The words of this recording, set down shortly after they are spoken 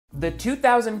The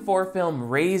 2004 film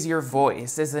Raise Your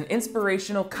Voice is an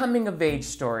inspirational coming-of-age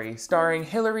story starring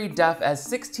Hilary Duff as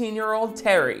 16-year-old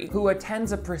Terry, who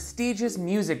attends a prestigious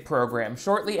music program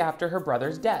shortly after her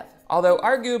brother's death. Although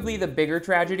arguably the bigger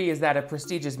tragedy is that a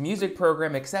prestigious music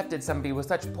program accepted somebody with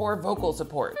such poor vocal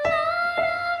support.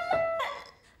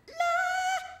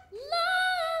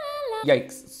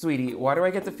 Yikes, sweetie, why do I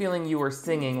get the feeling you were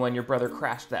singing when your brother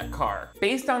crashed that car?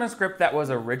 Based on a script that was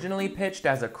originally pitched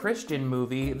as a Christian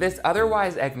movie, this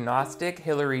otherwise agnostic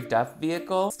Hilary Duff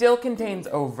vehicle still contains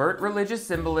overt religious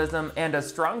symbolism and a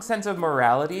strong sense of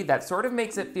morality that sort of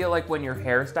makes it feel like when your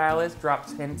hairstylist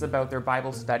drops hints about their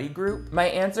Bible study group. My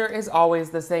answer is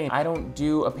always the same. I don't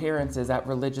do appearances at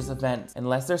religious events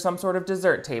unless there's some sort of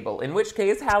dessert table, in which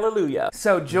case, hallelujah.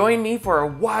 So join me for a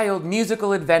wild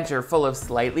musical adventure full of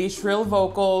slightly shrill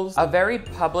vocals, a very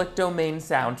public domain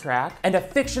soundtrack, and a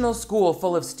fictional school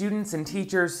full of students and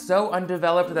teachers so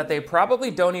undeveloped that they probably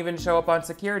don't even show up on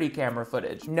security camera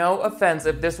footage. No offense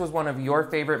if this was one of your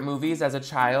favorite movies as a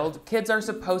child, kids are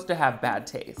supposed to have bad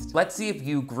taste. Let's see if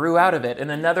you grew out of it in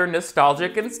another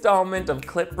nostalgic installment of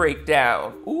Clip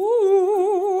Breakdown.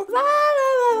 Ooh, la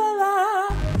la la la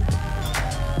la.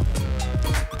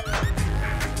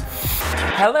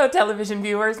 Hello television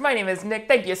viewers, my name is Nick.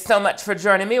 Thank you so much for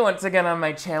joining me once again on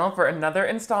my channel for another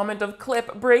installment of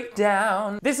Clip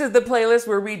Breakdown. This is the playlist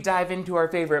where we dive into our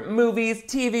favorite movies,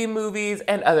 TV movies,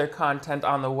 and other content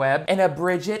on the web and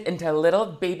abridge it into little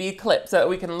baby clips so that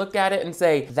we can look at it and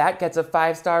say, that gets a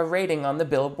 5-star rating on the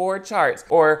Billboard charts.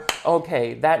 Or,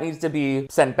 okay, that needs to be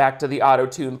sent back to the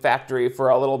auto-tune factory for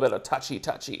a little bit of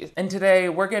touchy-touchy. And today,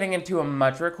 we're getting into a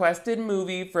much requested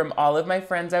movie from all of my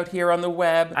friends out here on the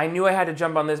web. I knew I had to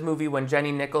jump on this movie when Jenny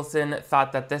Nicholson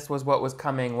thought that this was what was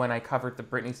coming when I covered the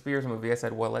Britney Spears movie. I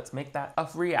said, well, let's make that a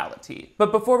reality.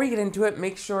 But before we get into it,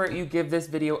 make sure you give this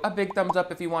video a big thumbs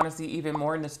up if you want to see even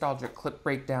more nostalgic clip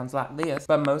breakdowns like this.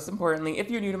 But most importantly,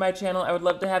 if you're new to my channel, I would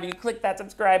love to have you click that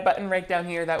subscribe button right down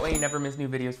here. That way you never miss new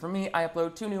videos from me. I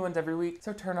upload 2 new ones every week,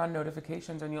 so turn on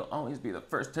notifications and you'll always be the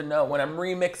first to know when I'm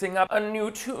remixing up a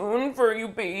new tune for you,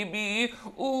 baby.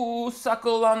 Ooh,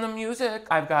 suckle on the music.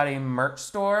 I've got a merch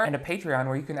store and a Patreon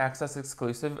where you can access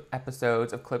exclusive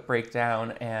episodes of Clip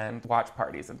Breakdown and watch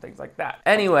parties and things like that.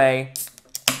 Anyway,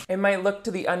 it might look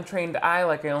to the untrained eye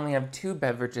like I only have 2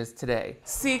 beverages today.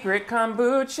 Secret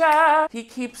kombucha, he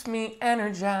keeps me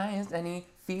energized and he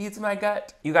feeds my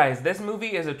gut. You guys, this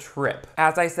movie is a trip.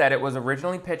 As I said, it was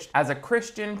originally pitched as a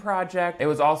Christian project. It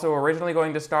was also originally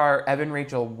going to star Evan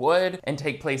Rachel Wood and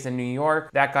take place in New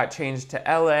York. That got changed to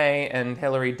LA and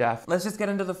Hilary Duff. Let's just get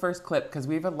into the first clip because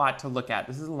we have a lot to look at.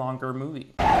 This is a longer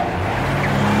movie.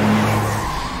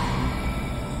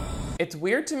 It's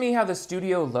weird to me how the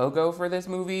studio logo for this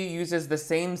movie uses the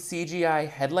same CGI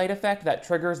headlight effect that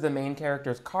triggers the main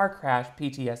character's car crash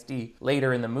PTSD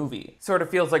later in the movie. Sort of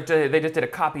feels like they just did a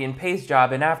copy and paste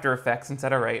job in After Effects and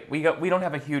said, all right, we don't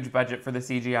have a huge budget for the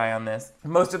CGI on this.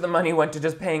 Most of the money went to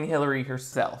just paying Hilary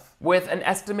herself. With an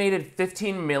estimated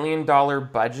 $15 million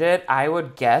budget, I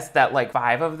would guess that like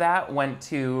 5 of that went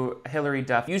to Hilary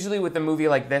Duff. Usually with a movie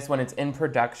like this, when it's in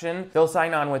production, they'll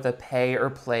sign on with a pay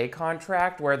or play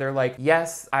contract where they're like,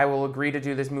 yes, I will agree to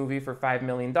do this movie for $5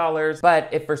 million, but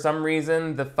if for some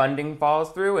reason the funding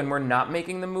falls through and we're not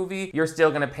making the movie, you're still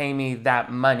gonna pay me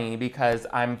that money because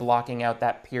I'm blocking out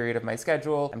that period of my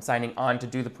schedule. I'm signing on to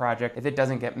do the project. If it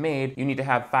doesn't get made, you need to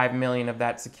have $5 million of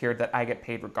that secured that I get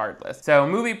paid regardless. So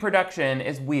movie production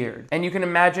is weird. And you can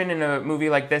imagine in a movie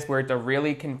like this where it's a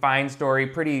really confined story,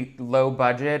 pretty low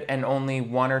budget, and only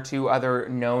 1 or 2 other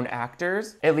known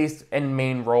actors, at least in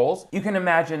main roles, you can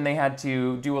imagine they had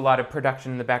to do a lot of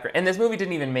production in the background. And this movie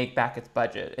didn't even make back its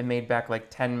budget. It made back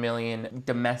like 10 million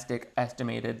domestic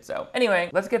estimated. So anyway,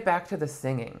 let's get back to the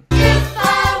singing. If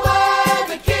I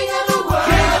were the king of the world,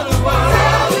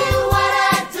 tell you what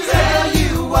I do. Tell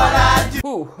you what I do.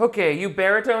 Ooh, okay, you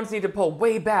baritones need to pull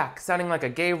way back, sounding like a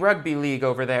gay rugby league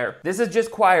over there. This is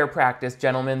just choir practice,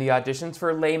 gentlemen. The auditions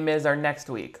for Les Mis are next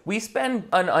week. We spend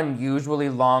an unusually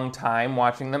long time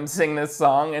watching them sing this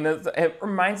song, and it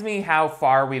reminds me how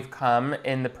far we've come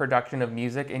in the production of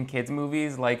music in kids'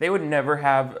 movies. Like, they would never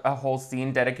have a whole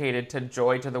scene dedicated to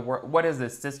Joy to the World. What is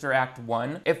this, Sister Act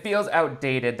 1? It feels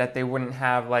outdated that they wouldn't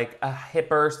have like a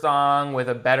hipper song with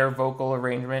a better vocal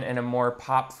arrangement and a more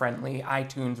pop-friendly,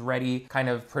 iTunes-ready kind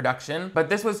of production. But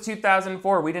this was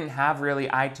 2004. We didn't have really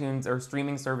iTunes or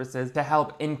streaming services to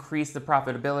help increase the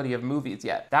profitability of movies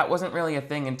yet. That wasn't really a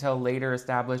thing until later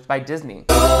established by Disney.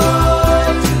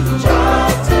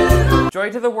 Joy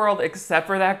to the World, except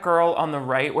for that girl on the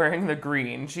right wearing the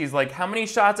green. She's like, how many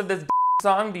shots of this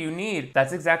song do you need?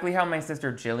 That's exactly how my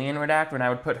sister Jillian would act when I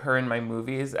would put her in my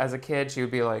movies as a kid. She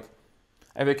would be like,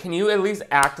 can you at least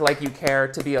act like you care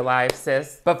to be alive,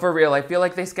 sis? But for real, I feel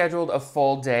like they scheduled a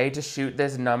full day to shoot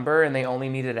this number and they only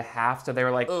needed a half, so they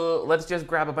were like, let's just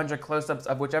grab a bunch of close-ups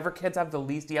of whichever kids have the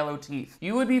least yellow teeth.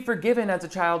 You would be forgiven as a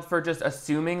child for just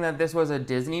assuming that this was a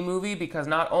Disney movie because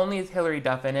not only is Hilary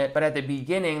Duff in it, but at the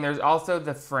beginning, there's also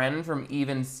the friend from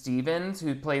Even Stevens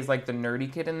who plays like the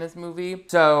nerdy kid in this movie.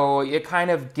 So it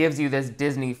kind of gives you this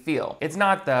Disney feel. It's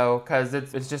not though, because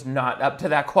it's just not up to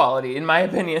that quality, in my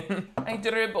opinion. I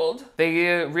dribbled.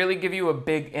 They really give you a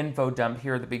big info dump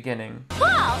here at the beginning.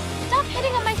 Paul, stop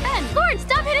hitting on my friend. Gord,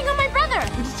 stop hitting on my brother.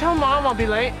 Just tell Mom I'll be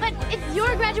late. But it's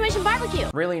your graduation barbecue.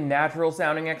 Really natural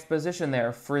sounding exposition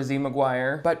there, Frizzy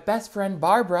McGuire. But best friend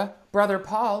Barbara, brother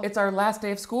Paul, it's our last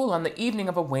day of school on the evening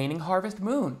of a waning harvest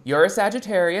moon. You're a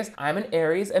Sagittarius, I'm an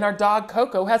Aries, and our dog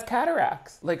Coco has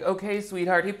cataracts. Like, okay,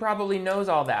 sweetheart, he probably knows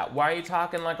all that. Why are you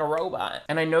talking like a robot?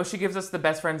 And I know she gives us the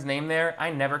best friend's name there.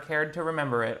 I never cared to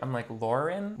remember it. I'm like,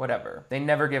 Lauren? Whatever. They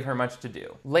never give her much to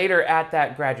do. Later at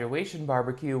that graduation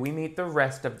barbecue, we meet the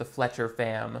rest of the Fletcher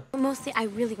fam. Mostly, I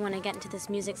really want to get into this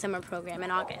music summer program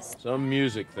in August. Some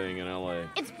music thing in LA.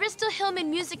 It's Bristol Hillman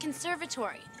Music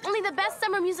Conservatory. Only the best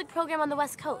summer music program on the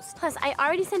West Coast. Plus, I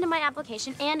already sent in my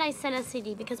application and I sent a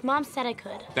CD because Mom said I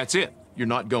could. That's it. You're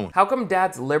not going. How come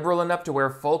Dad's liberal enough to wear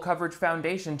full coverage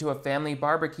foundation to a family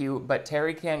barbecue, but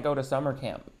Terry can't go to summer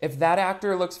camp? If that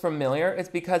actor looks familiar, it's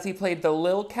because he played the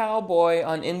Lil Cowboy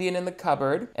on Indian in the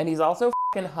Cupboard, and he's also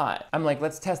f***ing hot. I'm like,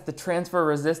 let's test the transfer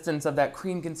resistance of that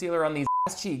cream concealer on these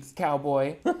ass cheeks,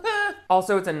 cowboy.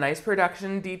 Also, it's a nice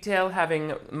production detail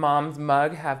having Mom's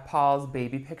mug have Paul's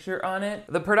baby picture on it.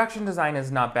 The production design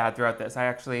is not bad throughout this. I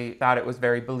actually thought it was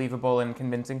very believable and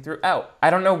convincing throughout. I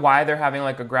don't know why they're having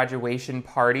like a graduation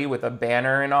party with a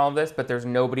banner and all of this, but there's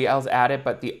nobody else at it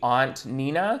but the aunt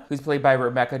Nina, who's played by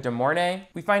Rebecca De Mornay.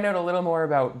 We find out a little more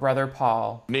about brother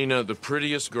Paul. Nina, the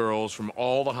prettiest girls from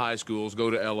all the high schools go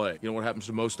to LA. You know what happens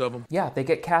to most of them? Yeah, they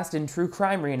get cast in true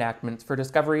crime reenactments for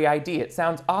Discovery ID. It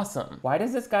sounds awesome. Why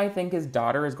does this guy think his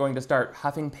daughter is going to start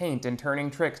huffing paint and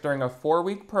turning tricks during a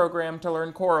 4-week program to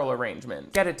learn choral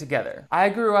arrangement? Get it together. I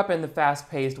grew up in the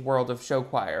fast-paced world of show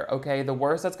choir, okay? The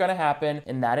worst that's gonna happen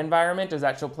in that environment is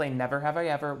that she'll play Never Have I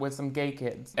Ever with some gay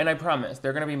kids. And I promise,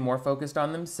 they're gonna be more focused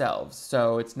on themselves,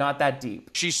 so it's not that deep.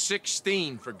 She's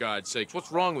 16, for God's sakes.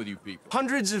 What's wrong with you people?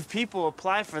 Hundreds of people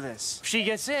apply for this. If she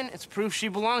gets in, it's proof she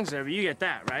belongs there, but you get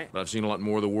that, right? But I've seen a lot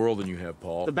more of the world than you have,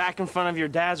 Paul. The back in front of your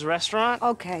dad's restaurant?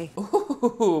 Okay.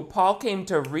 Ooh, Paul came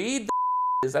to read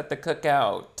is at the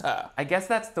cookout. I guess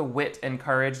that's the wit and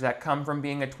courage that come from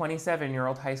being a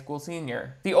 27-year-old high school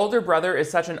senior. The older brother is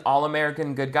such an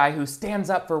all-American good guy who stands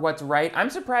up for what's right.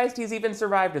 I'm surprised he's even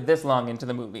survived this long into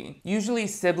the movie. Usually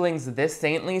siblings this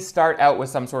saintly start out with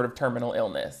some sort of terminal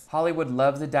illness. Hollywood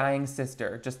loves a dying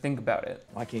sister. Just think about it.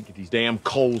 I can't get these damn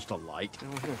coals to light.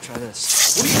 We're gonna try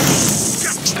this.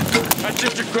 That's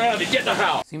just a grounded. Get in the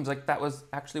house. Seems like that was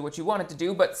actually what you wanted to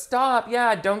do, but stop.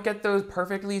 Yeah, don't get those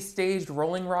perfectly staged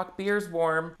Rolling Rock beers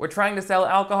warm. We're trying to sell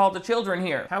alcohol to children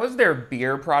here. How is there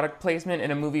beer product placement in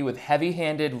a movie with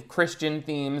heavy-handed Christian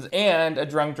themes and a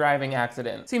drunk driving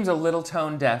accident? Seems a little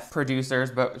tone deaf, producers,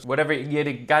 but whatever, you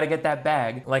gotta get that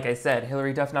bag. Like I said,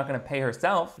 Hilary Duff's not gonna pay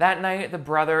herself. That night, the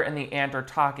brother and the aunt are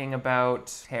talking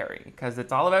about Terry, because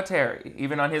it's all about Terry,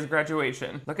 even on his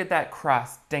graduation. Look at that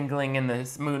cross dangling in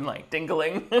this moonlight.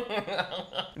 Dingling.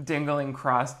 Dingling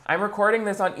cross. I'm recording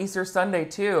this on Easter Sunday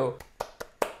too.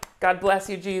 God bless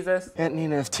you, Jesus. Aunt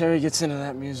Nina, if Terry gets into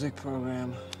that music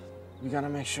program, we gotta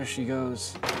make sure she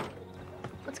goes.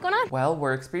 What's going on? Well,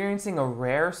 we're experiencing a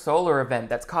rare solar event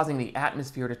that's causing the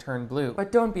atmosphere to turn blue.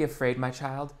 But don't be afraid, my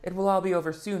child. It will all be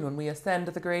over soon when we ascend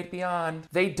to the great beyond.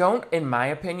 They don't, in my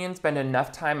opinion, spend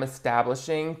enough time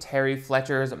establishing Terry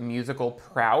Fletcher's musical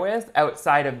prowess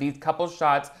outside of these couple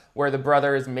shots where the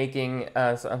brother is making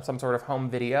some sort of home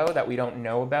video that we don't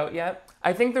know about yet.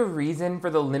 I think the reason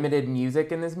for the limited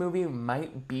music in this movie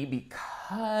might be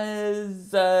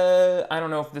because, I don't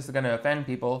know if this is gonna offend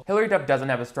people, Hilary Duff doesn't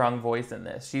have a strong voice in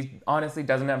this. She honestly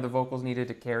doesn't have the vocals needed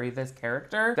to carry this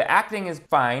character. The acting is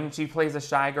fine, she plays a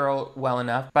shy girl well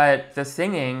enough, but the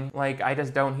singing, like, I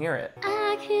just don't hear it.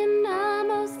 I can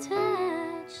almost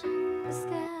touch the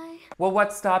sky. Well,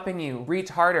 what's stopping you? Reach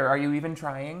harder. Are you even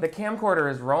trying? The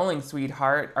camcorder is rolling,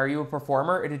 sweetheart. Are you a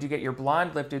performer, or did you get your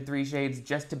blonde lifted 3 shades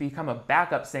just to become a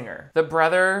backup singer? The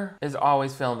brother is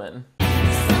always filming.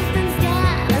 Something's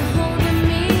got a hold of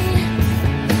me,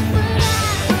 but I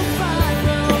will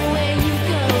follow where you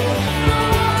go. The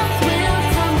walls will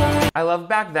tumble I love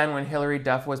back then when Hilary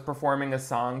Duff was performing a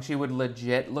song, she would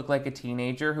legit look like a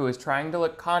teenager who was trying to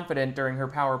look confident during her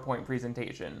PowerPoint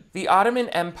presentation. The Ottoman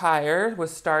Empire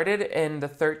was started in the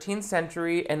 13th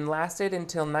century and lasted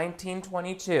until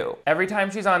 1922. Every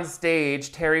time she's on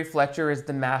stage, Terry Fletcher is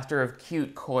the master of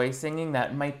cute, coy singing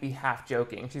that might be half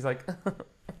joking. She's like,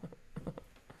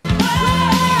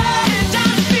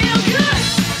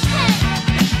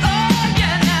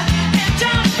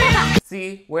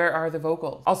 see, where are the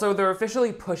vocals? Also, they're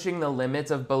officially pushing the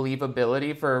limits of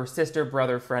believability for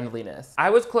sister-brother friendliness. I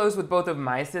was close with both of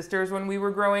my sisters when we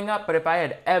were growing up, but if I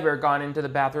had ever gone into the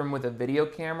bathroom with a video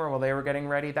camera while they were getting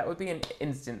ready, that would be an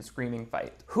instant screaming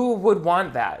fight. Who would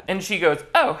want that? And she goes,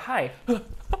 oh, hi.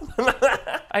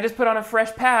 I just put on a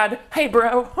fresh pad. Hey,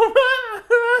 bro.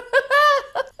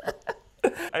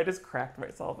 I just cracked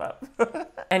myself up.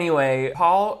 Anyway,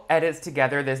 Paul edits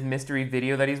together this mystery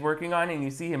video that he's working on and you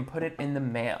see him put it in the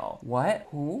mail. What?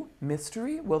 Who?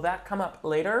 Mystery? Will that come up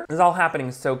later? This is all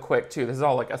happening so quick too. This is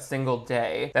all like a single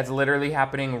day. That's literally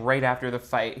happening right after the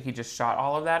fight. He just shot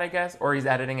all of that, I guess, or he's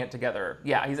editing it together.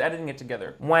 Yeah, he's editing it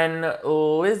together. When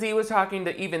Lizzie was talking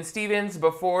to Even Stevens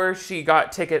before she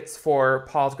got tickets for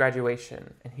Paul's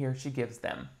graduation, and here she gives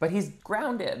them. But he's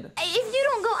grounded. If you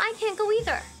don't go, I can't go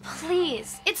either.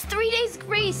 Please, it's 3 days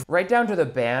grace. Right down to the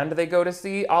band they go to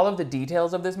see, all of the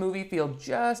details of this movie feel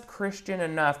just Christian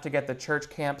enough to get the church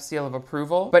camp seal of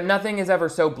approval, but nothing is ever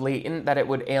so blatant that it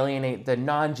would alienate the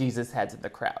non-Jesus heads in the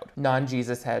crowd.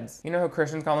 Non-Jesus heads. You know how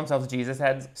Christians call themselves Jesus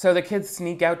heads? So the kids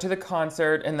sneak out to the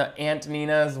concert and the Aunt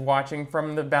Nina is watching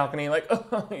from the balcony like,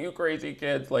 oh, you crazy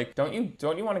kids. Like, don't you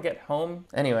want to get home?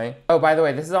 Anyway. Oh, by the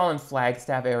way, this is all in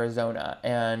Flagstaff, Arizona,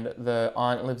 and the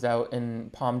aunt lives out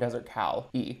in Palm Desert,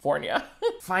 California.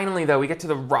 Finally, though, we get to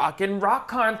the rock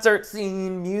concert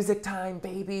scene. Music time,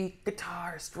 baby.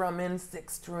 Guitar strumming,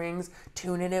 6 strings,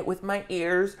 tuning it with my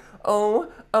ears. Oh,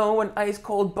 an ice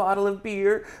cold bottle of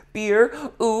beer.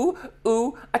 Ooh,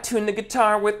 I tune the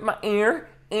guitar with my ear.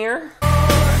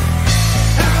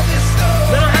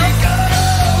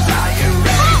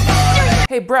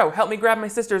 Hey bro, help me grab my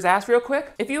sister's ass real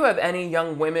quick. If you have any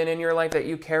young women in your life that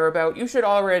you care about, you should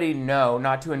already know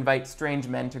not to invite strange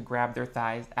men to grab their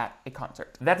thighs at a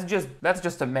concert. That's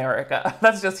just America.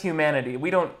 That's just humanity. We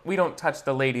don't touch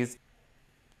the ladies.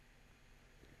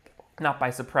 Not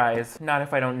by surprise, not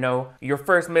if I don't know your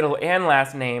first, middle, and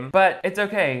last name, but it's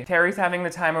okay. Terry's having the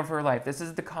time of her life. This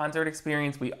is the concert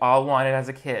experience we all wanted as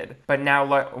a kid, but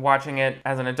now watching it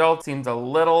as an adult seems a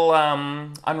little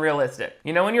unrealistic.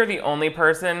 You know when you're the only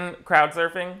person crowd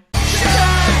surfing?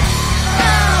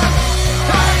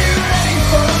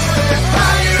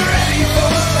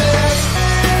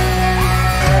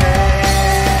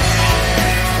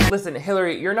 Listen,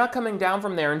 Hilary, you're not coming down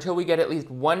from there until we get at least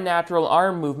one natural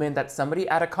arm movement that somebody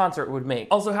at a concert would make.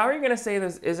 Also, how are you gonna say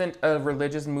this isn't a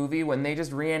religious movie when they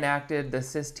just reenacted the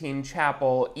Sistine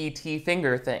Chapel E.T.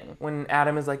 finger thing? When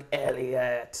Adam is like,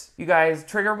 Elliot. You guys,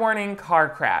 trigger warning, car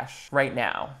crash right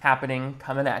now. Happening,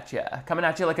 coming at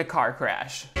you like a car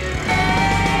crash.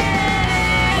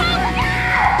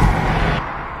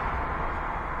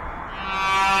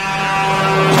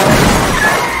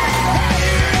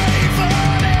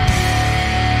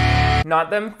 Not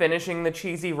them finishing the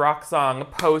cheesy rock song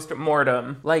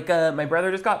post-mortem. Like, my brother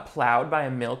just got plowed by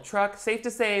a milk truck. Safe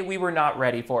to say, we were not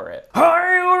ready for it.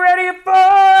 Are you ready for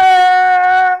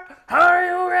it? Are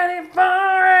you ready for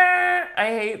it? I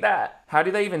hate that. How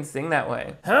do they even sing that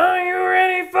way? Are you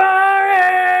ready for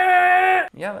it?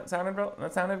 Yeah, that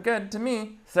sounded good to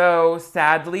me. So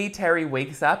sadly, Terry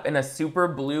wakes up in a super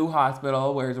blue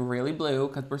hospital where it's really blue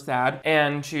because we're sad.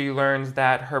 And she learns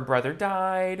that her brother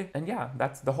died. And yeah,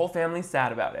 that's the whole family's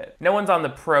sad about it. No one's on the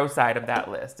pro side of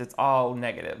that list. It's all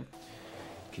negative.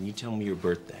 Can you tell me your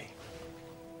birthday?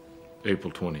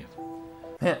 April 20th.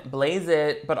 Blaze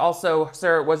it. But also,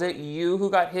 sir, was it you who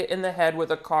got hit in the head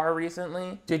with a car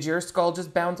recently? Did your skull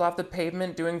just bounce off the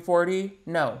pavement doing 40?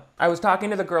 No. I was talking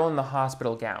to the girl in the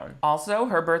hospital gown. Also,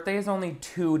 her birthday is only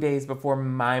 2 days before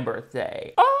my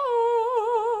birthday.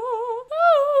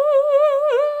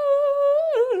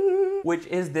 Which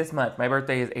is this month. My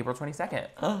birthday is April 22nd.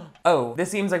 Oh, this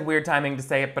seems like weird timing to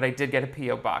say it, but I did get a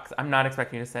P.O. box. I'm not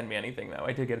expecting you to send me anything though.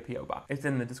 I did get a P.O. box. It's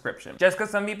in the description. Just because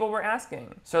some people were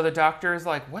asking. So the doctor is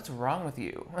like, what's wrong with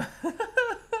you?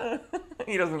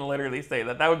 He doesn't literally say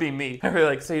that. That would be me. I'd be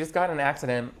like, so you just got in an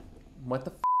accident. What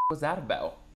the f was that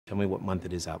about? Tell me what month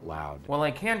it is out loud. Well, I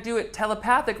can't do it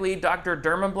telepathically, Dr.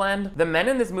 Dermablend. The men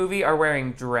in this movie are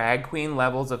wearing drag queen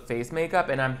levels of face makeup,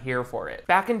 and I'm here for it.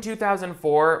 Back in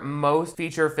 2004, most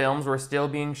feature films were still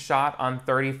being shot on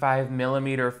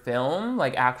 35mm film,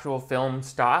 like actual film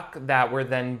stock, that were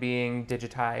then being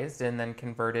digitized and then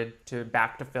converted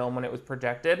back to film when it was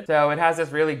projected. So it has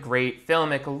this really great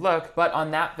filmic look, but on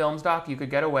that film stock, you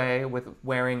could get away with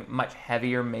wearing much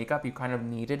heavier makeup. You kind of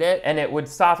needed it, and it would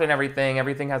soften everything.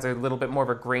 Everything has a little bit more of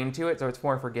a grain to it, so it's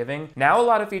more forgiving. Now a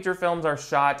lot of feature films are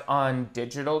shot on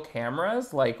digital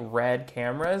cameras, like RED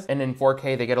cameras, and in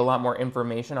 4K they get a lot more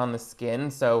information on the skin,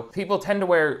 so people tend to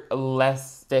wear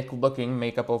less thick looking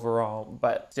makeup overall,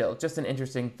 but still, just an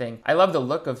interesting thing. I love the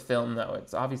look of film though.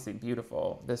 It's obviously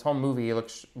beautiful. This whole movie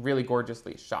looks really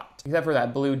gorgeously shot, except for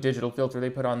that blue digital filter they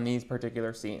put on these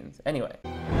particular scenes. Anyway.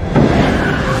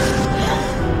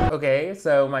 Okay,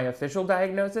 so my official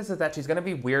diagnosis is that she's gonna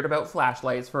be weird about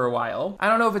flashlights for a while. I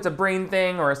don't know if it's a brain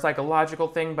thing or a psychological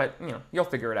thing, but you know, you'll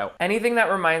figure it out. Anything that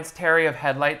reminds Terry of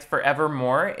headlights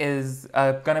forevermore is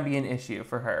gonna be an issue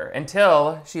for her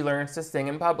until she learns to sing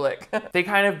in public. They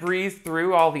kind of breeze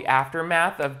through all the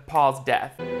aftermath of Paul's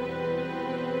death.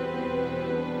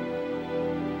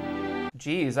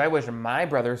 Geez, I wish my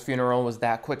brother's funeral was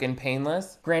that quick and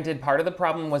painless. Granted, part of the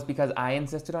problem was because I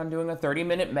insisted on doing a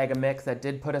 30-minute mega mix that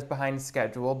did put us behind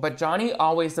schedule, but Johnny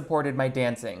always supported my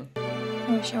dancing.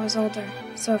 I wish I was older.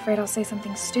 So afraid I'll say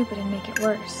something stupid and make it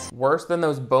worse. Worse than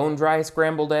those bone-dry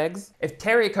scrambled eggs? If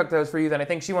Terry cooked those for you, then I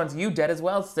think she wants you dead as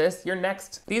well, sis. You're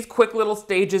next. These quick little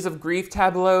stages of grief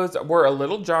tableaus were a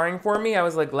little jarring for me. I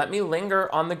was like, let me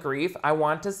linger on the grief. I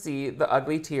want to see the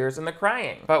ugly tears and the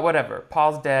crying. But whatever.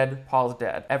 Paul's dead. Paul's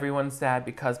dead. Everyone's sad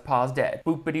because Paul's dead.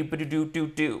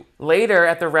 Boop-a-doo-ba-doo-doo-doo-doo. Later,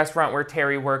 at the restaurant where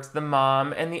Terry works, the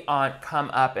mom and the aunt come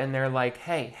up and they're like,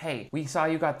 hey, we saw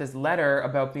you got this letter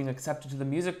about being accepted to the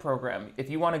music program. If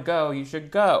you want to go, you should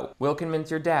go. We'll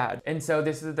convince your dad. And so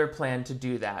this is their plan to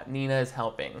do that. Nina is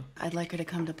helping. I'd like her to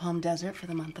come to Palm Desert for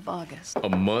the month of August. A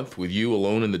month with you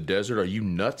alone in the desert? Are you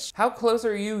nuts? How close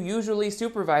are you usually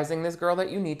supervising this girl that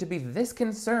you need to be this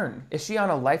concerned? Is she on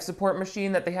a life support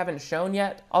machine that they haven't shown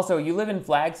yet? Also, you live in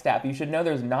Flagstaff. You should know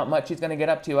there's not much she's gonna get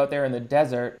up to out there in the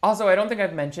desert. Also, I don't think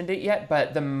I've mentioned it yet,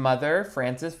 but the mother,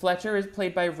 Frances Fletcher, is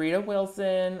played by Rita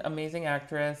Wilson, amazing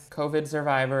actress, COVID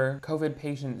survivor, COVID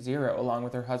patient zero, along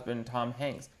with her husband, Tom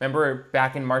Hanks. Remember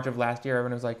back in March of last year,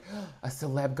 everyone was like, a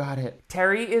celeb got it.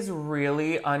 Terry is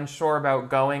really unsure about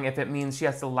going if it means she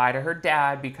has to lie to her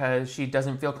dad because she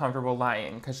doesn't feel comfortable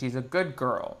lying because she's a good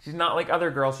girl. She's not like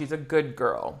other girls, she's a good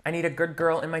girl. I need a good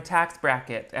girl in my tax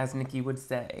bracket, as Nikki would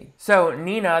say. So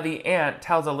Nina, the aunt,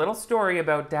 tells a little story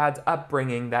about Dad's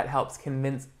upbringing that helps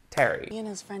convince Terry. He and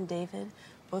his friend David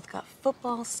both got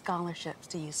football scholarships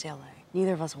to UCLA.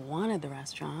 Neither of us wanted the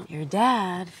restaurant. Your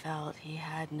dad felt he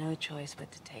had no choice but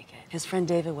to take it. His friend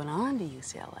David went on to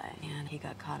UCLA, and he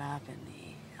got caught up in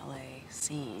the LA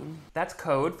scene. That's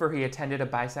code for he attended a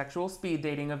bisexual speed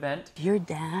dating event. If your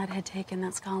dad had taken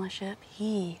that scholarship,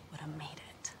 he would have made it.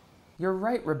 You're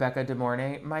right, Rebecca De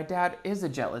Mornay. My dad is a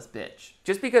jealous bitch.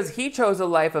 Just because he chose a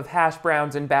life of hash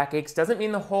browns and backaches doesn't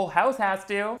mean the whole house has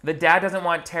to. The dad doesn't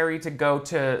want Terry to go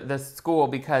to the school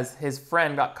because his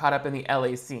friend got caught up in the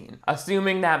LA scene.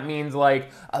 Assuming that means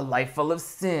like a life full of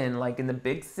sin, like in the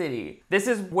big city. This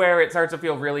is where it starts to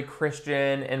feel really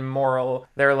Christian and moral.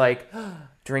 They're like,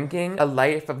 drinking, a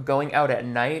life of going out at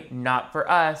night, not for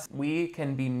us. We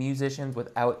can be musicians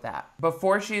without that.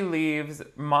 Before she leaves,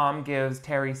 Mom gives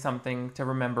Terry something to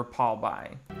remember Paul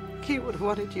by. He would have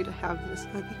wanted you to have this,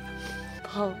 honey.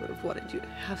 Paul would have wanted you to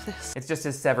have this. It's just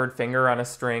his severed finger on a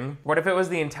string. What if it was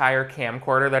the entire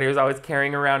camcorder that he was always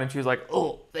carrying around and she was like,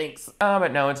 oh, thanks.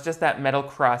 But no, it's just that metal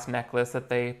cross necklace that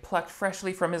they plucked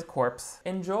freshly from his corpse.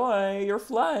 Enjoy your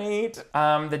flight.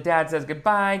 The dad says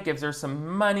goodbye, gives her some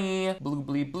money. Blue,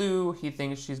 blee, blue. He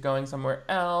thinks she's going somewhere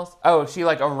else. Oh, she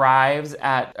like arrives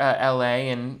at LA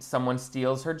and someone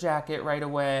steals her jacket right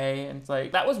away. And it's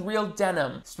like, that was real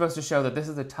denim. It's supposed to show that this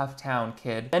is a tough town,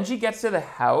 kid. Then she gets to the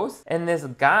house and this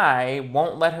guy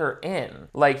won't let her in.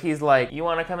 Like, he's like, you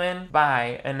wanna come in?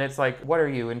 Bye. And it's like, what are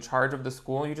you, in charge of the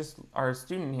school? You just are a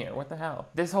student here. What the hell?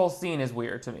 This whole scene is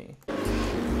weird to me.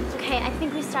 Okay, I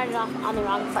think we started off on the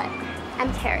wrong foot.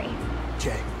 I'm Terry.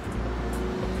 Jay.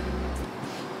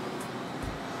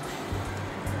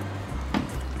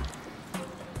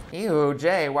 Ew,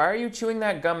 Jay, why are you chewing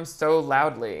that gum so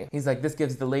loudly? He's like, this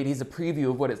gives the ladies a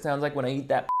preview of what it sounds like when I eat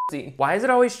that pussy. Why is it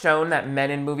always shown that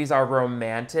men in movies are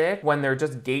romantic when they're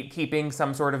just gatekeeping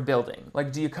some sort of building?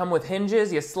 Like, do you come with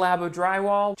hinges, you slab of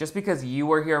drywall? Just because you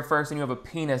were here first and you have a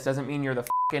penis doesn't mean you're the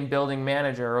building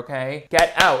manager, okay?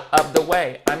 Get out of the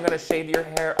way. I'm gonna shave your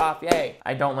hair off, yay.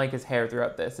 I don't like his hair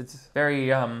throughout this. It's very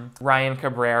Ryan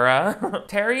Cabrera.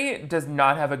 Terry does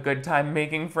not have a good time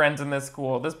making friends in this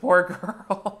school. This poor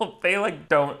girl, they like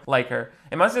don't like her.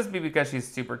 It must just be because she's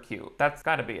super cute. That's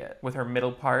gotta be it, with her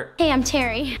middle part. Hey, I'm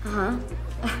Terry.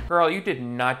 Girl, you did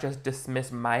not just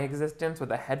dismiss my existence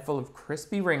with a head full of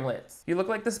crispy ringlets. You look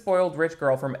like the spoiled rich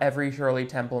girl from every Shirley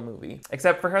Temple movie.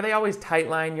 Except for her, they always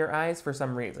tightline your eyes for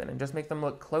some reason and just make them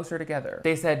look closer together.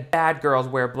 They said bad girls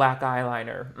wear black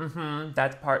eyeliner.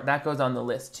 That goes on the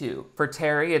list too. For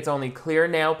Terry, it's only clear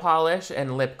nail polish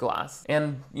and lip gloss.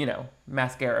 And, you know,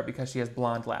 mascara because she has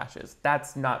blonde lashes.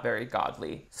 That's not very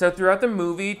godly. So throughout the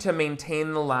movie, to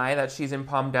maintain the lie that she's in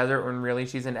Palm Desert when really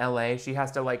she's in LA, she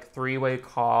has to like three-way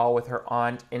call with her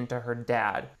aunt into her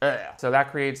dad. Ugh. So that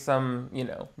creates some, you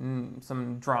know,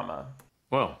 some drama.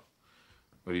 Well,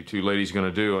 what are you two ladies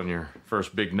gonna do on your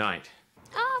first big night?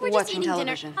 We're just Watching eating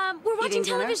television. dinner. We're watching Eating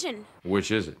dinner? television.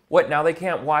 Which is it? What, now they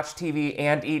can't watch TV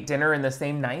and eat dinner in the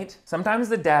same night? Sometimes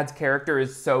the dad's character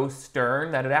is so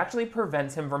stern that it actually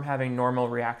prevents him from having normal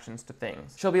reactions to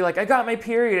things. She'll be like, I got my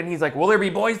period, and he's like, will there be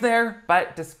boys there?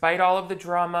 But despite all of the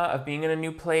drama of being in a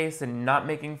new place and not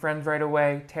making friends right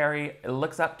away, Terry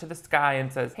looks up to the sky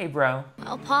and says, hey bro.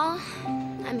 Oh, Paul,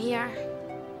 I'm here.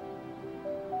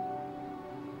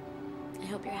 I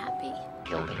hope you're happy.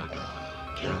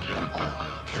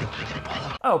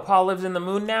 Oh, Paul lives in the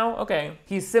moon now? Okay.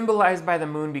 He's symbolized by the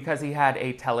moon because he had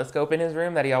a telescope in his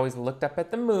room that he always looked up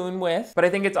at the moon with. But I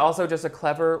think it's also just a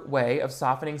clever way of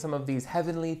softening some of these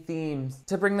heavenly themes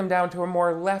to bring them down to a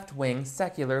more left-wing,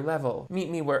 secular level.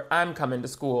 Meet me where I'm coming to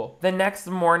school. The next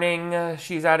morning,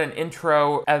 she's at an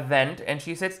intro event and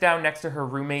she sits down next to her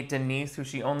roommate Denise, who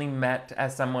she only met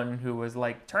as someone who was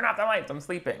like, turn off the lights, I'm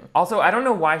sleeping. Also, I don't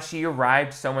know why she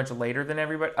arrived so much later than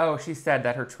everybody. Oh, she said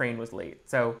that her train was late.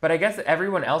 So, but I guess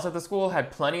everyone else at the school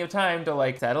had plenty of time to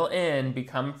like settle in,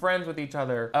 become friends with each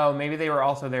other. Oh, maybe they were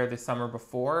also there this summer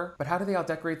before, but how do they all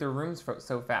decorate their rooms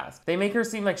so fast? They make her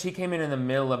seem like she came in the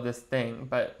middle of this thing,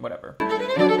 but whatever.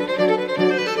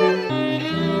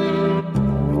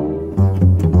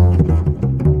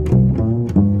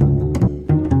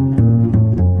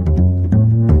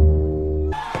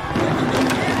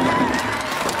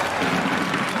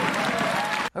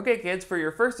 Okay kids, for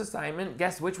your first assignment,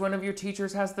 guess which one of your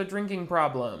teachers has the drinking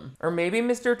problem? Or maybe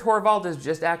Mr. Torvald is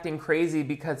just acting crazy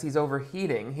because he's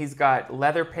overheating. He's got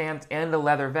leather pants and a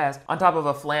leather vest on top of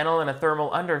a flannel and a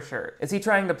thermal undershirt. Is he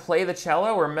trying to play the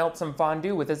cello or melt some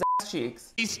fondue with his ass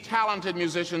cheeks? These talented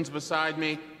musicians beside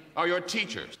me are your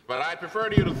teachers, but I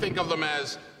prefer you to think of them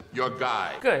as your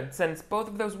guide. Good, since both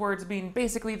of those words mean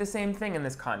basically the same thing in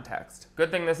this context. Good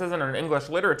thing this isn't an English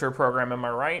literature program, am I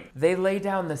right? They lay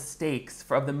down the stakes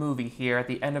of the movie here at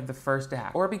the end of the first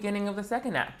act, or beginning of the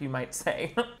second act, you might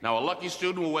say. Now, a lucky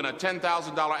student will win a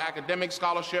 $10,000 academic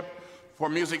scholarship for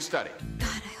music study.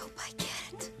 God, I hope I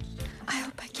get it. I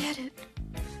hope I get it.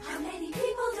 How many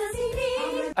people does he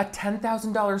need? A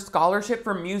 $10,000 scholarship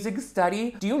for music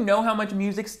study? Do you know how much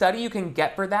music study you can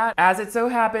get for that? As it so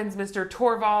happens, Mr.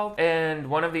 Torvald and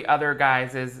one of the other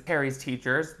guys is Terry's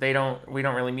teachers. We don't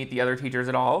really meet the other teachers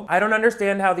at all. I don't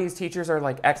understand how these teachers are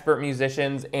like expert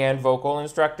musicians and vocal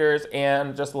instructors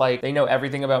and just like they know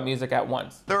everything about music at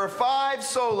once. There are 5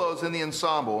 solos in the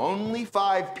ensemble. Only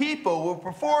 5 people will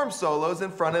perform solos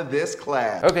in front of this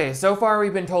class. Okay, so far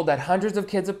we've been told that hundreds of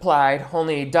kids applied,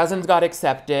 only dozens got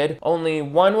accepted, only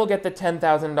one will get the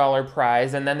 $10,000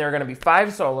 prize, and then there are gonna be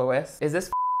 5 soloists. Is this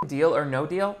deal or no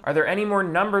deal? Are there any more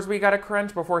numbers we gotta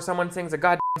crunch before someone sings a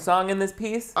goddamn song in this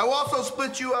piece? I will also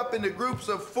split you up into groups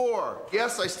of 4.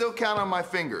 Yes, I still count on my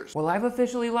fingers. Well, I've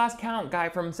officially lost count, guy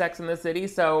from Sex and the City,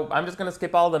 so I'm just gonna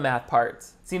skip all the math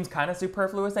parts. Seems kind of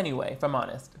superfluous anyway, if I'm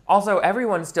honest. Also,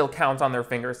 everyone still counts on their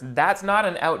fingers. That's not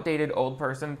an outdated old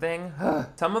person thing.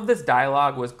 Some of this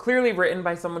dialogue was clearly written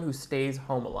by someone who stays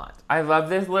home a lot. I love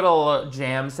this little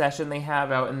jam session they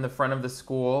have out in the front of the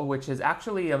school, which is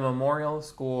actually a memorial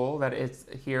school that is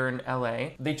here in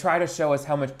LA. They try to show us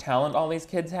how much talent all these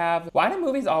kids have. Why do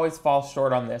movies always fall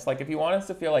short on this? Like, if you want us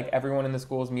to feel like everyone in the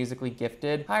school is musically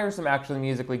gifted, hire some actually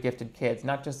musically gifted kids,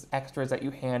 not just extras that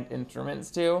you hand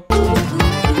instruments to.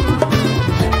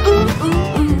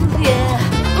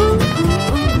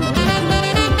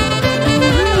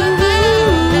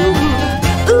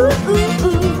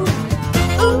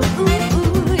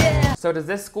 So does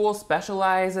this school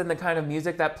specialize in the kind of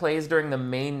music that plays during the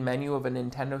main menu of a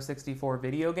Nintendo 64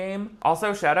 video game?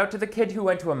 Also, shout out to the kid who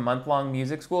went to a month-long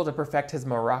music school to perfect his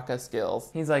maraca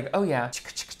skills. He's like, oh yeah,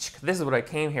 This is what I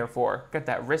came here for. Got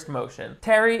that wrist motion.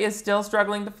 Terry is still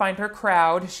struggling to find her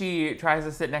crowd. She tries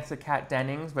to sit next to Kat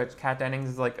Dennings, but Kat Dennings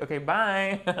is like, okay,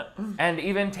 bye. And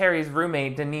even Terry's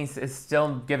roommate, Denise, is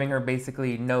still giving her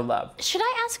basically no love. Should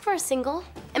I ask for a single?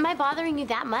 Am I bothering you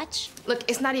that much? Look,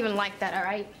 it's not even like that, all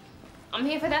right? I'm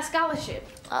here for that scholarship.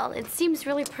 Well, it seems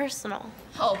really personal.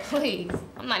 Oh, please.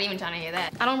 I'm not even trying to hear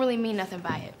that. I don't really mean nothing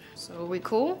by it. So are we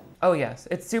cool? Oh yes,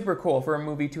 it's super cool for a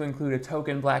movie to include a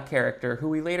token black character who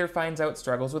we later finds out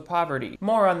struggles with poverty.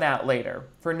 More on that later.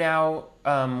 For now,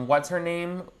 what's her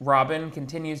name? Robin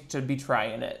continues to be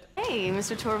trying it. Hey,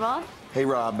 Mr. Torvald. Hey,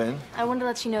 Robin. I wanted to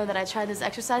let you know that I tried those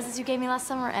exercises you gave me last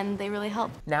summer and they really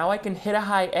helped. Now I can hit a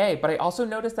high A, but I also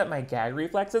noticed that my gag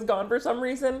reflex is gone for some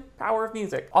reason. Power of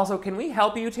music. Also, can we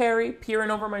help you, Terry?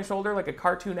 Peering over my shoulder like a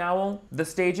cartoon owl? The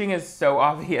staging is so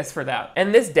obvious for that.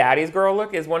 And this Daddy's Girl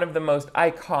look is one of the most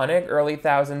iconic early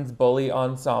thousands bully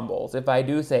ensembles, if I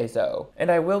do say so.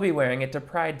 And I will be wearing it to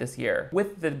Pride this year,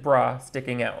 with the bra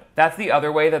sticking out. That's the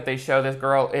other way that they show this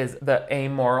girl is the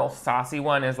amoral, saucy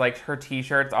one, is like her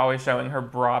t-shirt's always showing her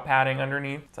bra padding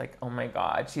underneath. It's like, oh my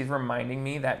God, she's reminding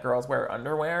me that girls wear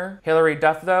underwear. Hilary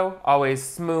Duff though, always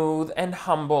smooth and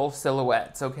humble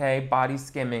silhouettes, okay? Body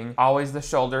skimming, always the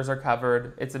shoulders are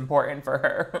covered. It's important for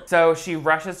her. So she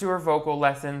rushes to her vocal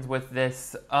lessons with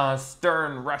this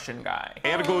stern Russian guy.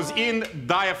 Air goes in,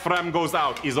 diaphragm goes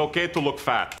out. Is okay to look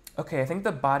fat. Okay, I think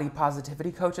the body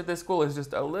positivity coach at this school is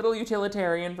just a little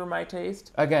utilitarian for my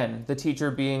taste. Again, the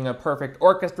teacher being a perfect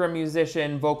orchestra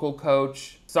musician, vocal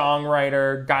coach,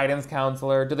 songwriter, guidance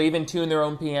counselor. Do they even tune their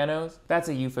own pianos? That's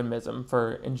a euphemism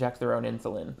for inject their own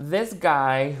insulin. This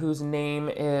guy, whose name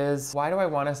is, why do I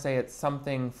want to say it's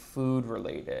something food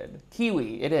related?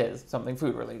 Kiwi, it is something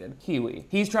food related. Kiwi.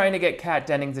 He's trying to get Kat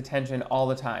Dennings' attention all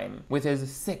the time with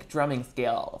his sick drumming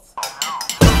skills.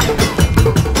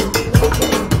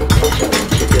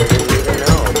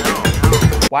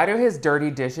 Why do his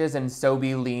dirty dishes and So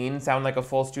Be Lean sound like a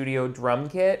full studio drum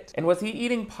kit? And was he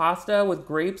eating pasta with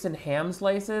grapes and ham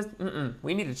slices?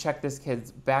 We need to check this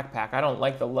kid's backpack. I don't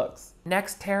like the looks.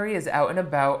 Next, Terry is out and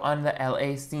about on the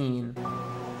LA scene.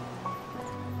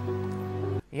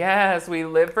 Yes, we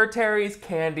live for Terry's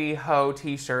candy hoe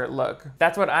t-shirt look.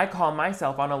 That's what I call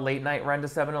myself on a late night run to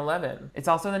 7-Eleven. It's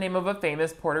also the name of a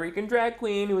famous Puerto Rican drag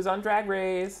queen who was on Drag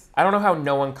Race. I don't know how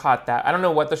no one caught that. I don't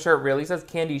know what the shirt really says,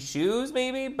 candy shoes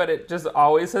maybe, but it just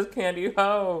always says candy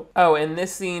hoe. Oh, in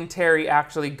this scene, Terry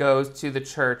actually goes to the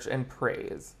church and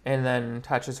prays, and then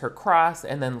touches her cross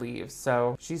and then leaves.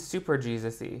 So she's super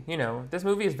Jesus-y. You know, this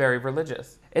movie is very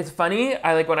religious. It's funny,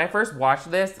 when I first watched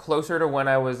this, closer to when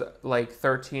I was like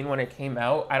 13 when it came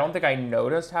out, I don't think I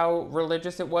noticed how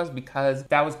religious it was because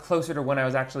that was closer to when I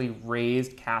was actually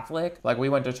raised Catholic. Like we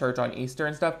went to church on Easter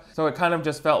and stuff. So it kind of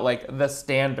just felt like the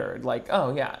standard, like,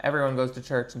 oh yeah, everyone goes to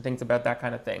church and thinks about that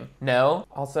kind of thing. No.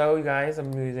 Also, you guys,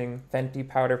 I'm using Fenty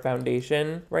Powder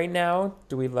Foundation right now.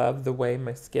 Do we love the way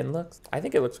my skin looks? I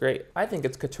think it looks great. I think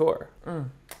it's couture.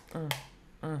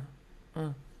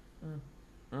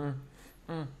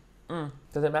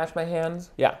 Does it match my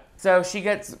hands? Yeah. So she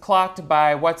gets clocked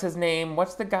by, what's his name?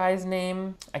 What's the guy's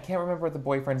name? I can't remember what the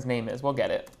boyfriend's name is. We'll get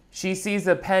it. She sees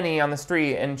a penny on the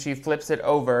street and she flips it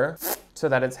over so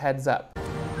that it's heads up.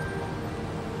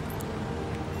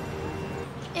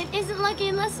 It isn't lucky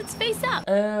unless it's face up.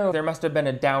 Oh, there must have been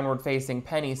a downward facing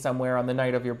penny somewhere on the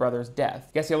night of your brother's death.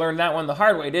 Guess you learned that one the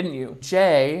hard way, didn't you?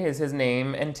 Jay is his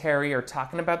name, and Terry are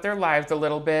talking about their lives a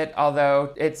little bit,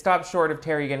 although it stopped short of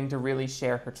Terry getting to really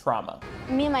share her trauma.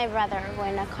 Me and my brother were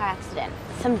in a car accident.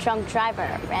 Some drunk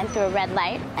driver ran through a red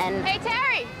light and... Hey,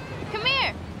 Terry, come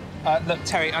here. Look,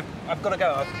 Terry, I've got to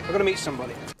go. I've got to meet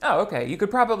somebody. Oh, okay. You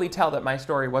could probably tell that my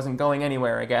story wasn't going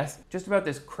anywhere, I guess. Just about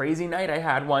this crazy night I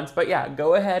had once, but yeah,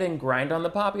 go ahead and grind on the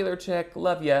popular chick.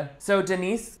 Love ya. So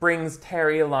Denise brings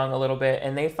Terry along a little bit,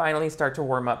 and they finally start to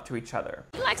warm up to each other.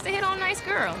 He likes to hit on nice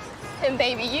girls. And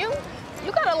baby, you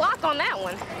got a lock on that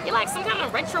one. You're like some kind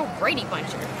of retro Brady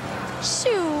Buncher.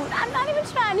 Shoot, I'm not even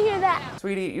trying to hear that.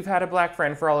 Sweetie, you've had a black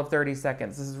friend for all of 30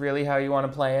 seconds. This is really how you want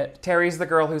to play it? Terry's the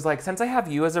girl who's like, since I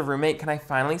have you as a roommate, can I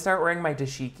finally start wearing my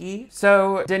dashiki?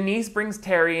 So Denise brings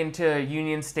Terry into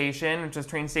Union Station, which is a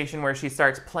train station where she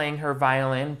starts playing her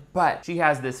violin, but she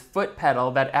has this foot pedal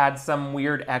that adds some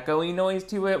weird echoey noise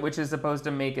to it, which is supposed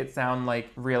to make it sound like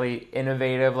really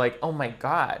innovative, like, oh my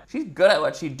God, she's good at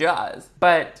what she does.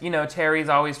 But, you know, Terry's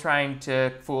always trying to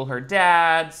fool her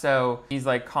dad, so he's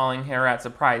like calling her at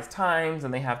surprise times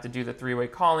and they have to do the three-way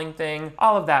calling thing,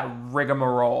 all of that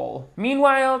rigmarole.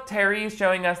 Meanwhile, Terry is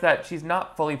showing us that she's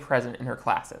not fully present in her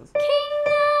classes. King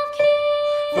of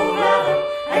kings, forever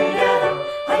and ever,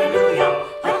 hallelujah.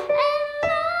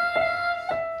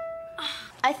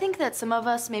 I think that some of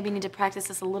us maybe need to practice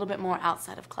this a little bit more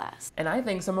outside of class. And I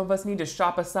think some of us need to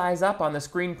shop a size up on the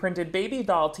screen printed baby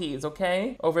doll tees,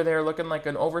 okay? Over there looking like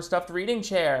an overstuffed reading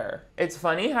chair. It's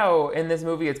funny how in this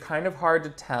movie it's kind of hard to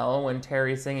tell when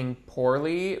Terry's singing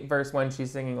poorly versus when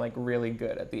she's singing like really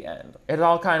good at the end. It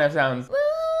all kind of sounds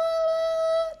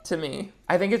to me.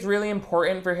 I think it's really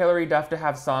important for Hilary Duff to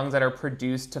have songs that are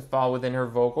produced to fall within her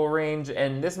vocal range,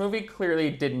 and this movie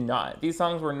clearly did not. These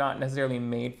songs were not necessarily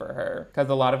made for her, because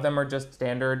a lot of them are just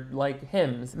standard, like,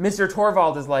 hymns. Mr.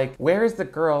 Torvald is like, where is the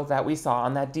girl that we saw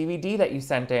on that DVD that you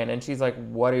sent in? And she's like,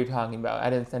 what are you talking about? I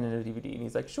didn't send in a DVD. And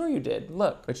he's like, sure you did,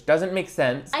 look. Which doesn't make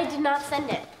sense. I did not send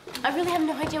it. I really have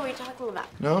no idea what you're talking about.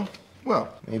 No?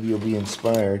 Well, maybe you'll be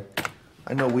inspired.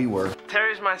 I know we were.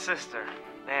 Terry's my sister,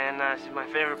 and she's my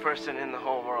favorite person in the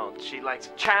whole world. She likes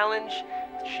a challenge.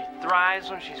 She thrives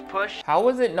when she's pushed. How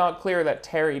was it not clear that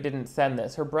Terry didn't send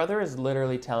this? Her brother is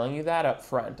literally telling you that up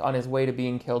front on his way to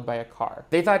being killed by a car.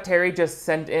 They thought Terry just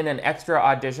sent in an extra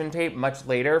audition tape much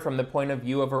later from the point of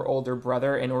view of her older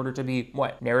brother in order to be,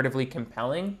 what, narratively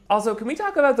compelling? Also, can we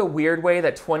talk about the weird way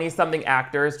that 20-something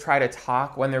actors try to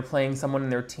talk when they're playing someone in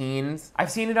their teens? I've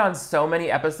seen it on so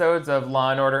many episodes of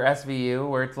Law & Order SVU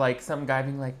where it's like some guy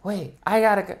being like, wait, I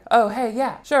gotta go. Oh, hey,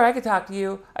 yeah, sure, I could talk to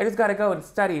you. I just gotta go and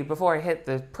study before I hit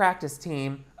the practice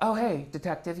team. Oh, hey,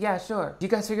 detective, yeah, sure. Do you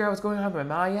guys figure out what's going on with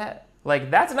my ma yet? Like,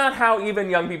 that's not how even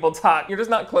young people talk. You're just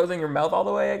not closing your mouth all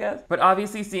the way, I guess. But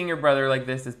obviously seeing your brother like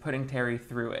this is putting Terry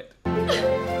through it.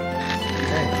 Hey,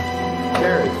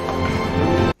 Terry.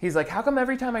 He's like, how come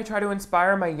every time I try to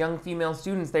inspire my young female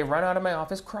students, they run out of my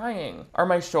office crying? Are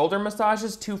my shoulder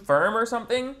massages too firm or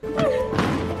something?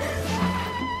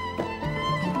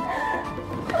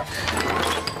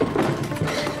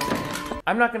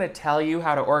 I'm not gonna tell you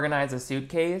how to organize a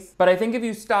suitcase, but I think if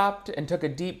you stopped and took a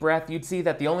deep breath, you'd see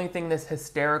that the only thing this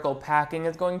hysterical packing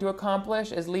is going to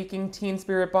accomplish is leaking Teen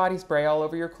Spirit body spray all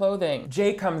over your clothing.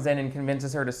 Jay comes in and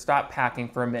convinces her to stop packing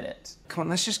for a minute. Come on,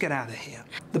 let's just get out of here.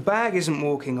 The bag isn't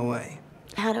walking away.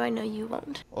 How do I know you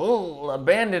won't? Oh,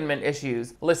 abandonment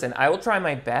issues. Listen, I will try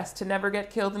my best to never get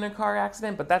killed in a car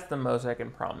accident, but that's the most I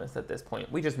can promise at this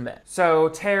point. We just met. So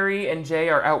Terry and Jay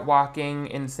are out walking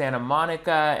in Santa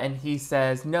Monica, and he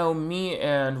says, no, me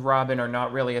and Robin are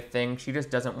not really a thing. She just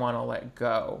doesn't want to let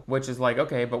go. Which is like,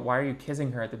 okay, but why are you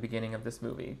kissing her at the beginning of this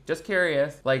movie? Just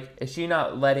curious. Like, is she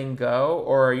not letting go,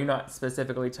 or are you not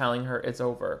specifically telling her it's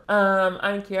over?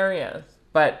 I'm curious.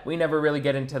 But we never really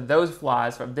get into those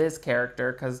flaws from this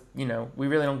character because, you know, we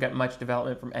really don't get much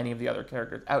development from any of the other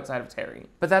characters outside of Terry.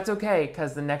 But that's okay,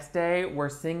 because the next day we're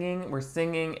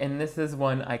singing, and this is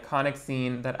one iconic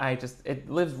scene that it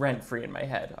lives rent-free in my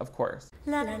head, of course.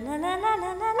 La la la la la la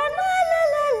la la la la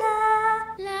la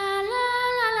la la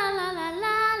la la la la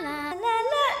la.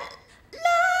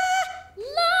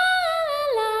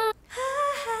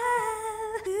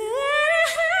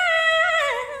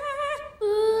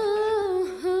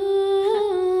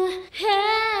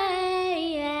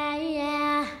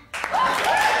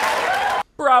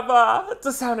 Brava! It's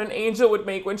the sound an angel would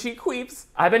make when she queeps.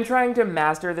 I've been trying to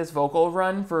master this vocal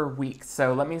run for weeks,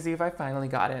 so let me see if I finally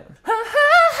got it.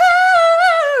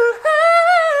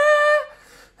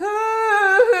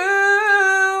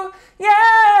 Yeah,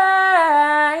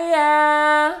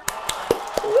 yeah.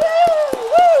 Woo,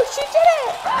 woo, she did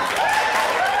it!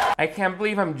 I can't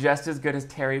believe I'm just as good as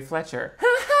Terry Fletcher.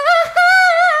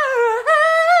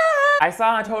 I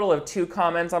saw a total of 2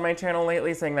 comments on my channel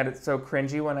lately saying that it's so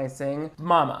cringy when I sing.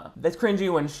 Mama, that's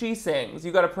cringy when she sings.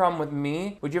 You got a problem with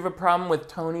me? Would you have a problem with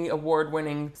Tony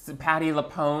Award-winning Patti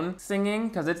LuPone singing?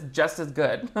 Because it's just as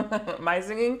good. My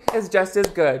singing is just as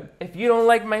good. If you don't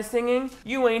like my singing,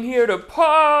 you ain't here to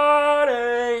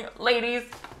party. Ladies,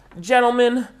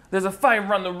 gentlemen, there's a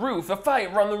fire on the roof, a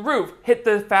fire on the roof. Hit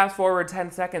the fast forward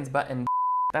 10 seconds button.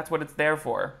 That's what it's there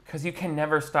for. Because you can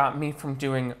never stop me from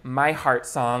doing my heart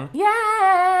song.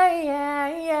 Yeah, yeah,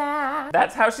 yeah.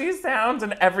 That's how she sounds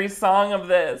in every song of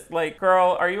this. Like,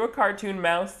 girl, are you a cartoon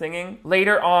mouse singing?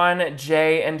 Later on,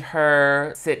 Jay and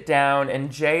her sit down,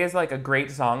 and Jay is like a great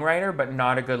songwriter, but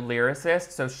not a good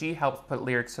lyricist, so she helps put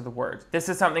lyrics to the words. This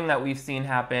is something that we've seen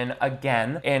happen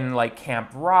again in like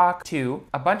Camp Rock too.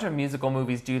 A bunch of musical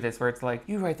movies do this where it's like,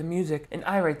 you write the music and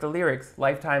I write the lyrics.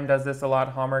 Lifetime does this a lot,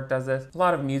 Hallmark does this. A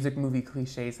lot of music movie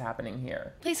cliches happening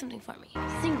here. Play something for me.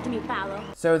 Sing to me, Paolo.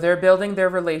 So they're building their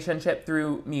relationship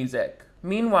through music.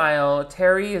 Meanwhile,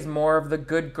 Terry is more of the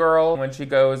good girl when she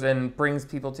goes and brings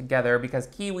people together because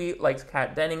Kiwi likes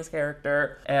Kat Dennings'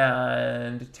 character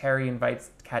and Terry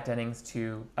invites Kat Dennings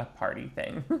to a party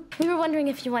thing. We were wondering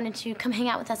if you wanted to come hang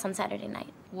out with us on Saturday night.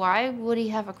 Why would he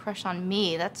have a crush on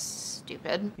me? That's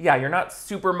stupid. Yeah, you're not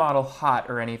supermodel hot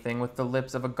or anything with the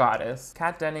lips of a goddess.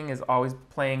 Kat Denning is always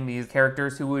playing these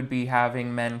characters who would be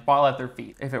having men fall at their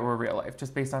feet if it were real life,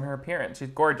 just based on her appearance. She's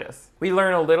gorgeous. We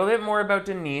learn a little bit more about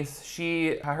Denise.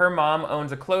 Her mom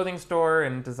owns a clothing store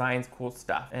and designs cool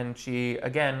stuff. And she,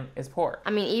 again, is poor.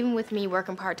 I mean, even with me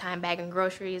working part-time bagging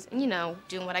groceries and, you know,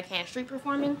 doing what I can street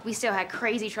performing, we still had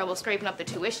crazy trouble scraping up the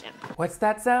tuition. What's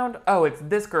that sound? Oh, it's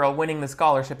this girl winning the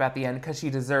scholarship at the end because she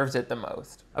deserves it the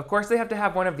most. Of course, they have to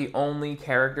have one of the only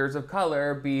characters of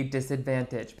color be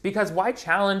disadvantaged, because why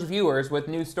challenge viewers with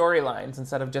new storylines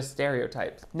instead of just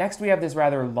stereotypes? Next, we have this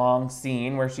rather long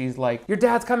scene where she's like, your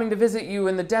dad's coming to visit you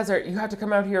in the desert. You have to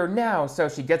come out here now. So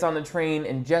she gets on the train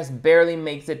and just barely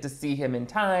makes it to see him in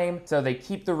time. So they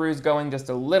keep the ruse going just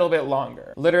a little bit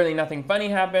longer. Literally nothing funny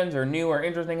happens or new or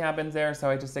interesting happens there, so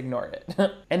I just ignored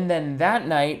it. And then that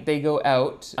night they go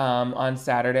out on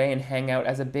Saturday and hang out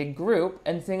as a big group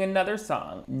and sing another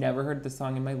song. Never heard this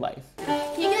song in my life. You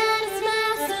got a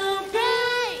smile so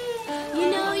bright, you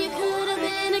know you could have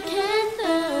been a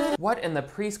candle. What in the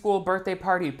preschool birthday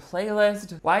party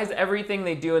playlist? Why is everything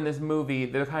they do in this movie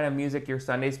the kind of music your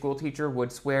Sunday school teacher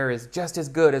would swear is just as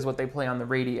good as what they play on the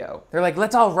radio? They're like,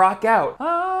 let's all rock out.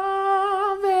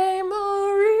 Ave Maria.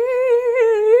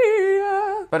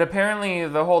 But apparently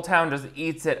the whole town just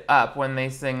eats it up when they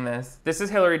sing this. This is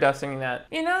Hilary Duff singing that.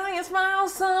 You know you smile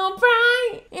so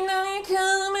bright, you know you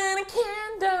come in a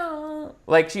candle.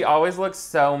 Like, she always looks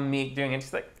so meek doing it.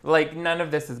 She's like none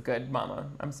of this is good, mama.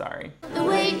 I'm sorry. The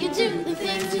way you do the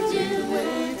things you do, the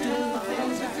way you do the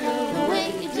things you do, the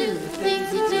way you do the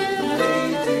things you do.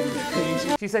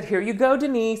 She said, here you go,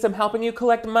 Denise. I'm helping you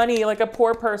collect money like a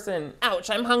poor person.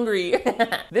 Ouch, I'm hungry.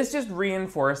 This just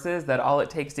reinforces that all it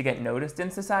takes to get noticed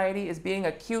in society is being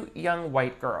a cute young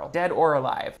white girl, dead or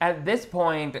alive. At this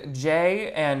point,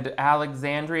 Jay and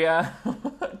Alexandria,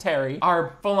 Terry,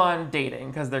 are full on dating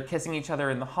because they're kissing each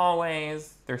other in the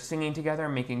hallways. They're singing together,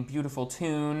 making beautiful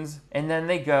tunes. And then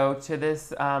they go to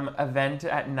this event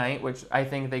at night, which I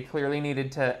think they clearly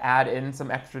needed to add in some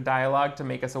extra dialogue to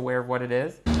make us aware of what it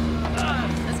is.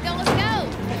 Let's go, let's go.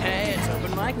 Hey, it's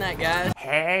open mic night, guys.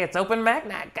 Hey, it's open mic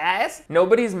night, guys.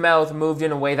 Nobody's mouth moved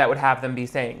in a way that would have them be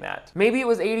saying that. Maybe it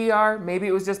was ADR, maybe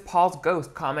it was just Paul's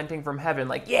ghost commenting from heaven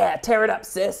like, yeah, tear it up,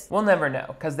 sis. We'll never know,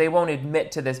 because they won't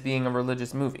admit to this being a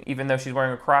religious movie, even though she's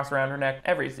wearing a cross around her neck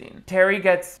every scene. Terry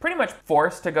gets pretty much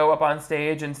forced to go up on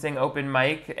stage and sing open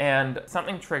mic, and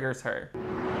something triggers her.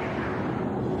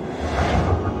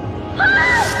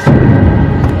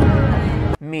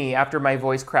 Me, after my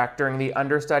voice cracked during the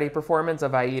understudy performance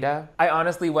of Aida. I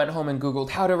honestly went home and Googled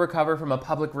how to recover from a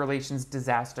public relations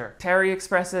disaster. Terry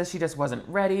expresses she just wasn't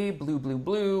ready, blue, blue,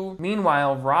 blue.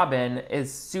 Meanwhile, Robin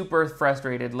is super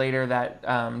frustrated later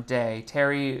that day.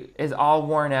 Terry is all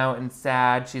worn out and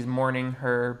sad. She's mourning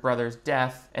her brother's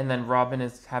death, and then Robin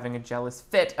is having a jealous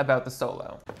fit about the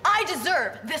solo. I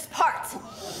deserve this part.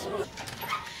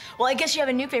 Well, I guess you have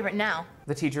a new favorite now.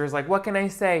 The teacher is like, what can I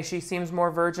say? She seems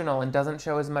more virginal and doesn't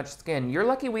show as much skin. You're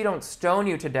lucky we don't stone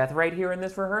you to death right here in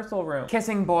this rehearsal room.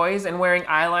 Kissing boys and wearing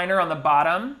eyeliner on the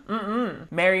bottom?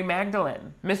 Mary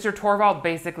Magdalene. Mr. Torvald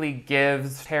basically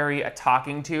gives Terry a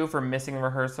talking to for missing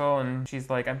rehearsal, and she's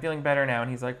like, I'm feeling better now. And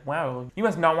he's like, wow, you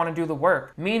must not want to do the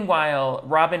work. Meanwhile,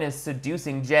 Robin is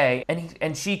seducing Jay,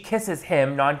 and she kisses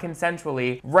him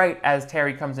non-consensually right as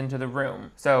Terry comes into the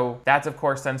room. So that's, of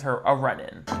course, sends her a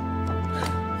run-in.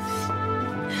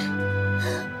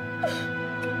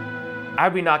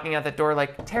 I'd be knocking at the door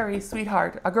like, Terry,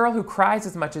 sweetheart, a girl who cries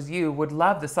as much as you would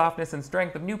love the softness and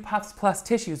strength of new Puffs Plus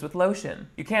tissues with lotion.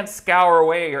 You can't scour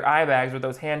away your eye bags with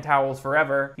those hand towels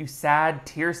forever, you sad,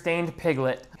 tear-stained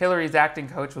piglet. Hilary's acting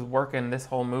coach was working this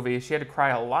whole movie. She had to cry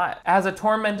a lot. As a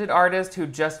tormented artist who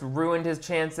just ruined his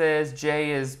chances,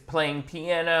 Jay is playing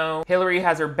piano. Hilary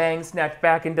has her bangs snatched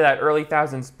back into that early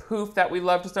thousands poof that we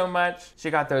loved so much.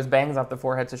 She got those bangs off the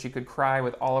forehead so she could cry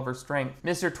with all of her strength.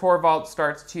 Mr. Torvald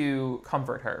starts to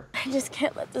comfort her. I just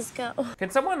can't let this go. Can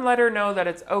someone let her know that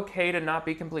it's okay to not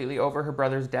be completely over her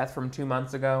brother's death from 2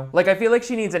 months ago? Like, I feel like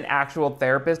she needs an actual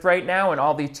therapist right now, and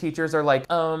all these teachers are like,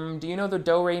 do you know the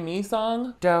Do Re Mi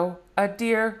song? Do, a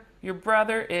dear, your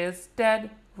brother is dead.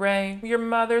 Ray, your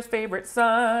mother's favorite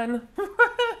son.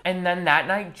 And then that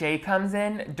night, Jay comes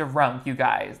in drunk, you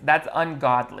guys. That's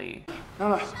ungodly.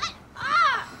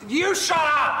 You shut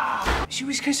up! She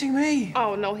was kissing me.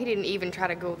 Oh, no, he didn't even try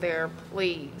to go there,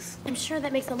 please. I'm sure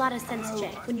that makes a lot of sense,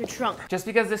 Jay, when you're drunk. Just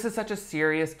because this is such a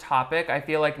serious topic, I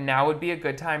feel like now would be a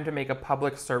good time to make a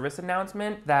public service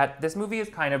announcement that this movie is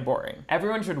kind of boring.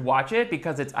 Everyone should watch it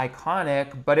because it's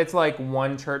iconic, but it's like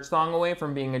one church song away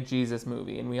from being a Jesus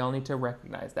movie, and we all need to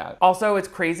recognize that. Also, it's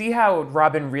crazy how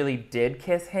Robin really did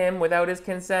kiss him without his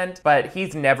consent, but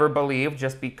he's never believed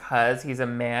just because he's a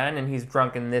man and he's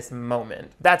drunk in this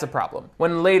moment. That's a problem.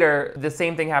 When later, the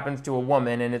same thing happens to a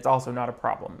woman and it's also not a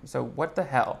problem. So what the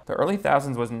hell? The early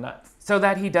thousands was nuts. So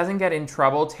that he doesn't get in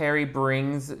trouble, Terry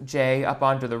brings Jay up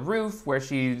onto the roof where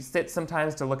she sits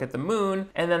sometimes to look at the moon,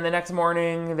 and then the next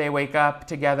morning they wake up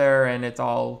together and it's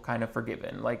all kind of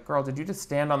forgiven. Like, girl, did you just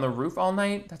stand on the roof all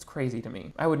night? That's crazy to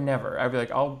me. I would never. I'd be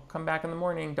like, I'll come back in the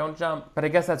morning, don't jump. But I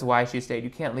guess that's why she stayed. You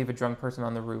can't leave a drunk person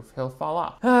on the roof. He'll fall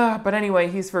off. But anyway,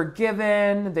 he's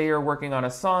forgiven. They are working on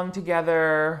a song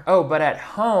together. Oh, but at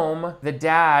home, the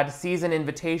dad sees an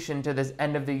invitation to this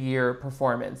end of the year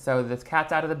performance. So this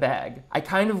cat's out of the bag. I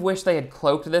kind of wish they had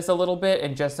cloaked this a little bit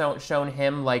and just shown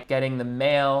him like getting the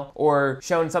mail, or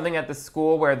shown something at the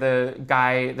school where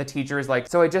the teacher is like,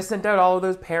 so I just sent out all of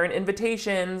those parent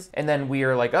invitations, and then we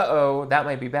are like, uh-oh, that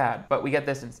might be bad. But we get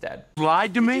this instead.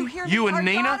 Lied to me? Did you hear You me? and Our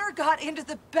Nina? daughter got into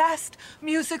the best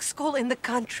music school in the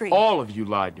country. All of you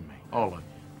lied to me. All of you.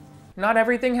 Not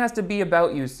everything has to be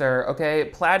about you, sir, okay?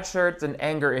 Plaid shirts and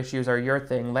anger issues are your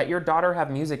thing. Let your daughter have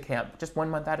music camp just 1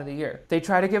 month out of the year. They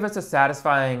try to give us a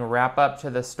satisfying wrap up to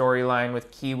the storyline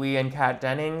with Kiwi and Kat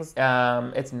Dennings.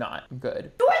 It's not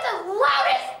good. You are the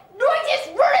loudest, noisiest,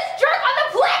 rudest jerk on the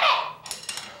planet!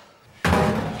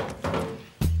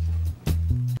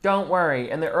 Don't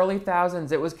worry, in the early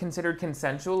thousands, it was considered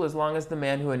consensual as long as the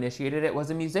man who initiated it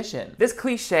was a musician. This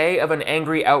cliche of an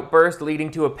angry outburst leading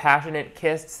to a passionate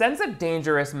kiss sends a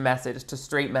dangerous message to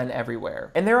straight men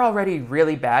everywhere. And they're already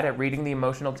really bad at reading the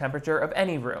emotional temperature of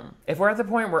any room. If we're at the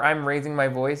point where I'm raising my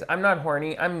voice, I'm not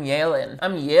horny, I'm yelling.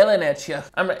 I'm yelling at you.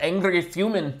 I'm angry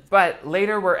fuming. But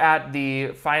later we're at the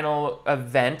final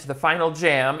event, the final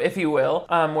jam, if you will,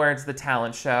 where it's the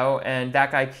talent show, and that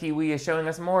guy Kiwi is showing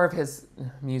us more of his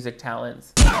music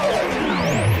talents. She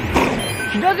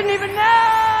doesn't even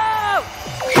know!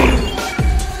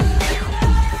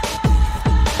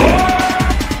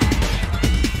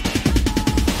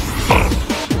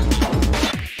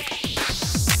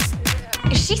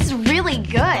 She's really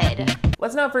good.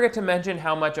 Let's not forget to mention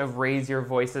how much of Raise Your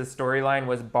Voice's storyline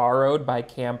was borrowed by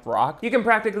Camp Rock. You can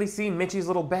practically see Mitchie's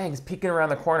little bangs peeking around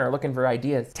the corner looking for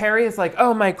ideas. Terry is like,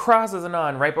 oh, my cross isn't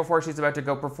on, right before she's about to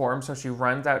go perform, so she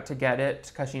runs out to get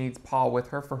it because she needs Paul with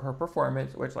her for her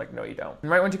performance, which, like, no you don't. And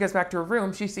right when she gets back to her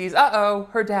room, she sees, uh-oh,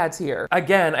 her dad's here.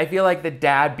 Again, I feel like the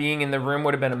dad being in the room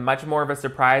would have been much more of a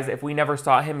surprise if we never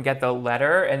saw him get the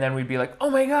letter, and then we'd be like,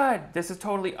 oh my god, this is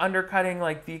totally undercutting,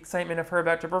 like, the excitement of her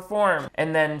about to perform.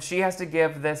 And then she has to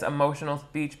give this emotional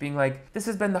speech being like, this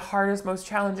has been the hardest, most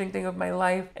challenging thing of my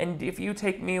life, and if you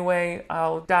take me away,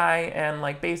 I'll die, and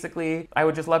like basically, I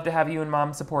would just love to have you and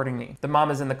mom supporting me. The mom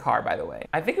is in the car, by the way.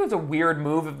 I think it was a weird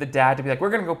move of the dad to be like, we're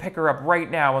gonna go pick her up right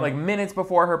now, and like minutes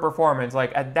before her performance.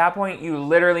 Like at that point, you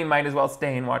literally might as well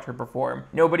stay and watch her perform.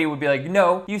 Nobody would be like,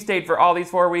 no, you stayed for all these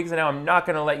 4 weeks and now I'm not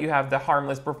gonna let you have the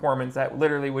harmless performance that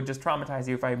literally would just traumatize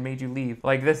you if I made you leave.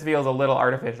 Like this feels a little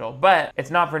artificial, but it's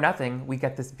not for nothing. We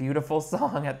get this beautiful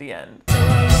song at the end.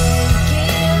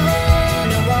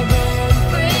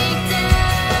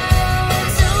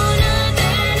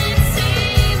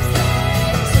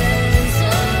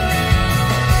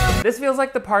 This feels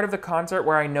like the part of the concert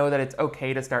where I know that it's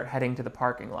okay to start heading to the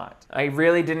parking lot. I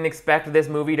really didn't expect this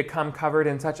movie to come covered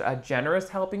in such a generous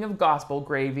helping of gospel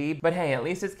gravy, but hey, at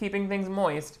least it's keeping things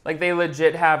moist. Like they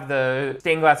legit have the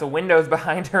stained glass of windows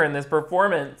behind her in this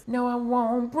performance. No, I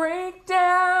won't break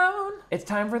down. It's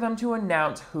time for them to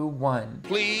announce who won.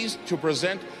 Pleased to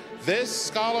present this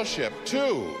scholarship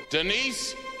to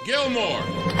Denise Gilmore.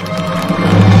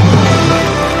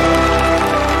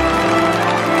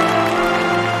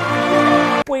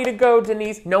 Way to go,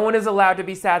 Denise. No one is allowed to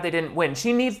be sad they didn't win.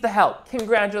 She needs the help.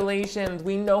 Congratulations.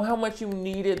 We know how much you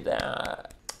needed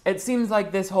that. It seems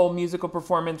like this whole musical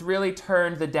performance really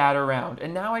turned the dad around,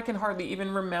 and now I can hardly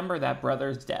even remember that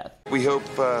brother's death. We hope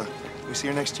we see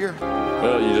her next year.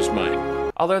 Well, you just might.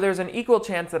 Although there's an equal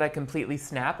chance that I completely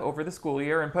snap over the school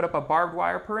year and put up a barbed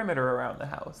wire perimeter around the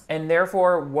house. And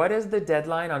therefore, what is the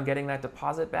deadline on getting that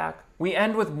deposit back? We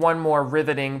end with one more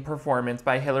riveting performance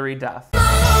by Hilary Duff.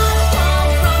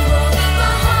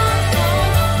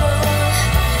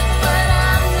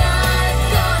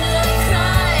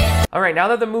 All right, now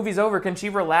that the movie's over, can she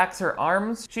relax her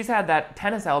arms? She's had that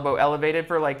tennis elbow elevated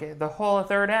for like the whole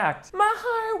third act. My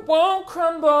heart won't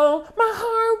crumble, my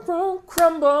heart won't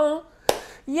crumble.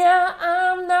 Yeah,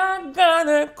 I'm not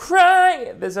gonna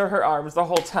cry. These are her arms the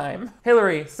whole time.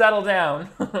 Hilary, settle down.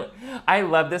 I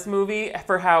love this movie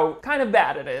for how kind of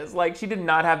bad it is. Like, she did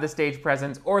not have the stage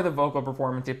presence or the vocal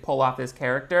performance to pull off this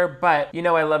character, but you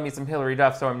know I love me some Hilary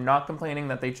Duff, so I'm not complaining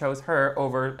that they chose her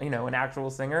over, you know, an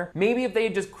actual singer. Maybe if they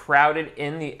had just crowded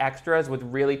in the extras with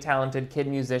really talented kid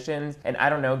musicians and, I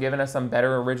don't know, given us some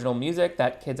better original music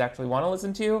that kids actually want to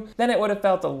listen to, then it would have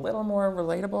felt a little more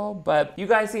relatable. But you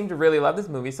guys seem to really love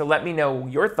this movie, so let me know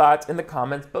your thoughts in the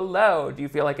comments below. Do you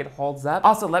feel like it holds up?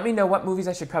 Also, let me know what movies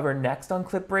I should cover next on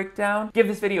Clip Breakdown. Give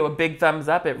this video a big thumbs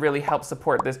up. It really helps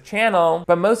support this channel.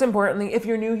 But most importantly, if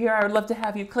you're new here, I would love to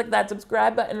have you click that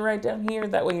subscribe button right down here.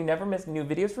 That way you never miss new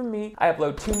videos from me. I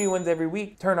upload 2 new ones every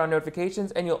week. Turn on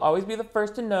notifications and you'll always be the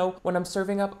first to know when I'm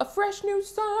serving up a fresh new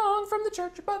song from the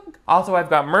Church Book. Also, I've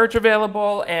got merch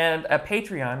available and a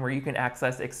Patreon where you can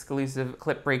access exclusive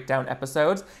Clip Breakdown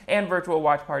episodes and virtual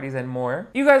watch parties and more.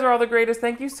 You guys are all the greatest.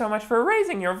 Thank you so much for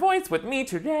raising your voice with me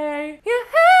today.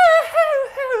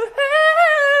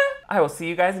 I will see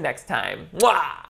you guys next time. Mwah!